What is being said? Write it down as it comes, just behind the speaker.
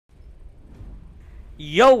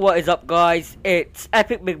Yo, what is up guys, it's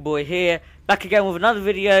Epic Big Boy here, back again with another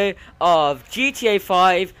video of GTA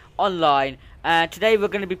 5 Online. And today we're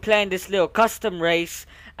going to be playing this little custom race,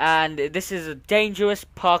 and this is a dangerous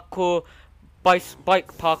parkour,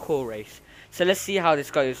 bike parkour race. So let's see how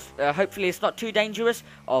this goes. Hopefully it's not too dangerous.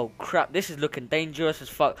 Oh crap, this is looking dangerous as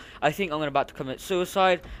fuck. I think I'm about to commit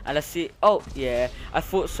suicide. And let's see. Oh yeah, I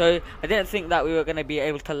thought so. I didn't think that we were going to be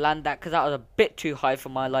able to land that because that was a bit too high for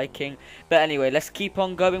my liking. But anyway, let's keep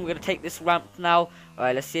on going. We're going to take this ramp now.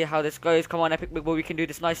 Alright, let's see how this goes. Come on, Epic Big Boy, we can do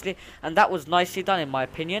this nicely. And that was nicely done in my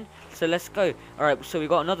opinion. So let's go. Alright, so we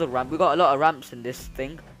got another ramp. We got a lot of ramps in this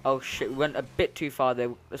thing. Oh shit, we went a bit too far there.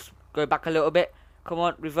 Let's go back a little bit. Come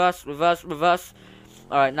on, reverse, reverse, reverse.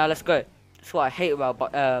 Alright, now let's go. That's what I hate about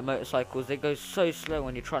motorcycles. They go so slow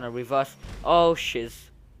when you're trying to reverse. Oh,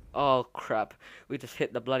 shiz. Oh, crap. We just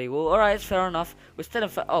hit the bloody wall. Alright, it's fair enough. We're still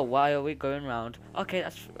in oh, why are we going round? Okay,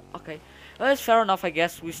 that's... Okay. Well, it's fair enough, I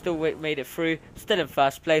guess. We still made it through. Still in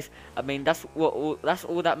first place. I mean, that's all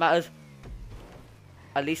that matters.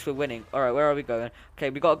 At least we're winning. Alright, where are we going? Okay,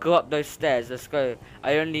 we gotta go up those stairs. Let's go.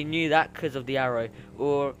 I only knew that because of the arrow.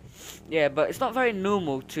 Or, yeah, but it's not very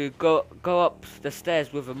normal to go up the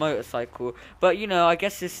stairs with a motorcycle. But, you know, I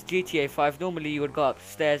guess it's GTA 5. Normally you would go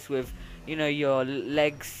upstairs with, you know, your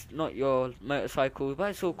legs, not your motorcycle. But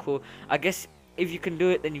it's all cool. I guess if you can do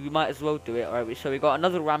it, then you might as well do it. Alright, so we got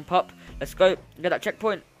another ramp up. Let's go. Get that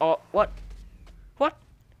checkpoint. Oh, what? What?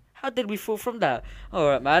 How did we fall from that?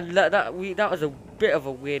 Alright, man. That was a bit of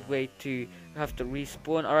a weird way to have to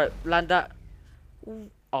respawn. Alright, land that.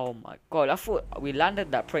 Ooh, oh my god. I thought we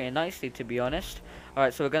landed that pretty nicely, to be honest.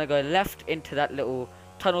 Alright, so we're going to go left into that little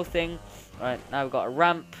tunnel thing. Alright, now we've got a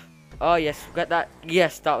ramp. Oh, yes. Got that.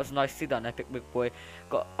 Yes, that was nicely done, Epic Big Boy.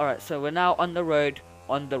 Alright, so we're now on the road,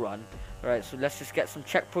 on the run. Alright, so let's just get some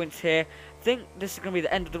checkpoints here. I think this is going to be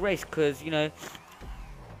the end of the race because, you know,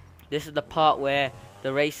 this is the part where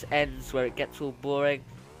the race ends, where it gets all boring.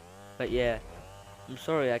 But yeah, I'm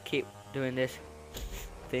sorry I keep doing this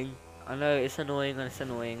thing. I know it's annoying and it's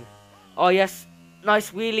annoying. Oh yes, nice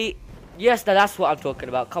wheelie. Yes, that's what I'm talking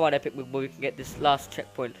about. Come on, Epic Big Boy, we can get this last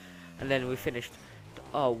checkpoint and then we're finished.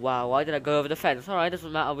 Oh wow, why did I go over the fence? Alright,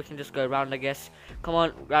 doesn't matter, we can just go around, I guess. Come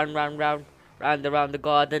on, round around the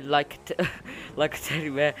garden like like a teddy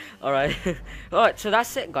bear. Alright. Alright, so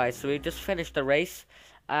that's it guys, so we just finished the race.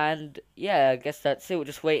 And yeah, I guess that's it. We're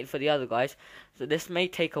just waiting for the other guys. So this may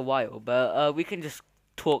take a while, but we can just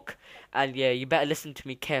talk. And yeah, you better listen to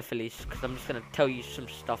me carefully, because I'm just going to tell you some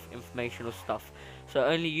stuff, informational stuff. So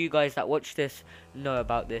only you guys that watch this know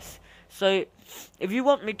about this. So if you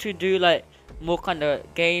want me to do like more kind of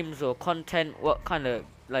games or content, what kind of,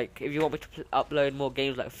 like, if you want me to upload more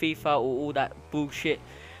games like FIFA or all that bullshit,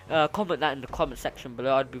 comment that in the comment section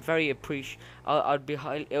below. I'd be very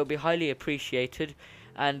it'll be highly appreciated.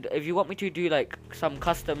 And if you want me to do like some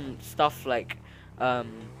custom stuff like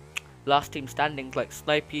last team standings, like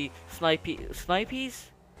snipers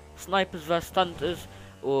versus stunters,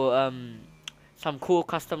 or some cool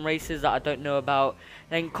custom races that I don't know about,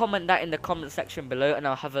 then comment that in the comment section below and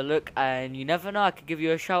I'll have a look. And you never know, I could give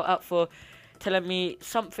you a shout out for telling me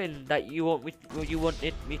something that you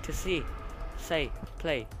wanted me to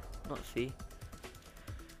play, not see.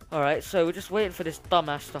 Alright, so we're just waiting for this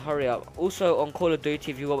dumbass to hurry up. Also on Call of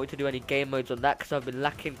Duty, if you want me to do any game modes on that, because I've been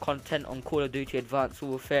lacking content on Call of Duty Advanced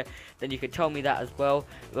Warfare, then you can tell me that as well.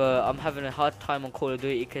 I'm having a hard time on Call of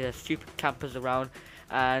Duty because there's stupid campers around.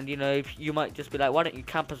 And you know, you might just be like, why don't you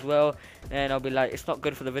camp as well? And I'll be like, it's not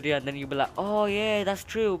good for the video. And then you'll be like, oh yeah, that's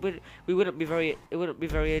true, but it wouldn't be very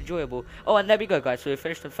enjoyable. Oh, and there we go guys, so we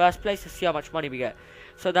finished in first place. Let's see how much money we get.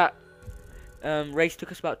 So that race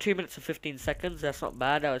took us about 2 minutes and 15 seconds. That's not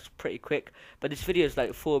bad, that was pretty quick. But this video is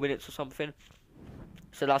like 4 minutes or something,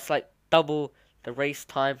 so that's like double the race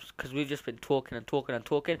times, because we've just been talking and talking and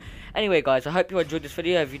talking. Anyway guys, I hope you enjoyed this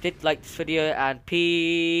video. If you did, like this video, and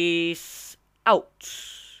peace out.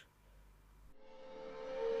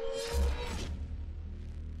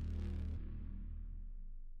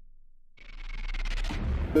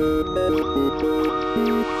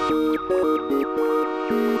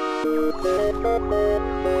 Thank you.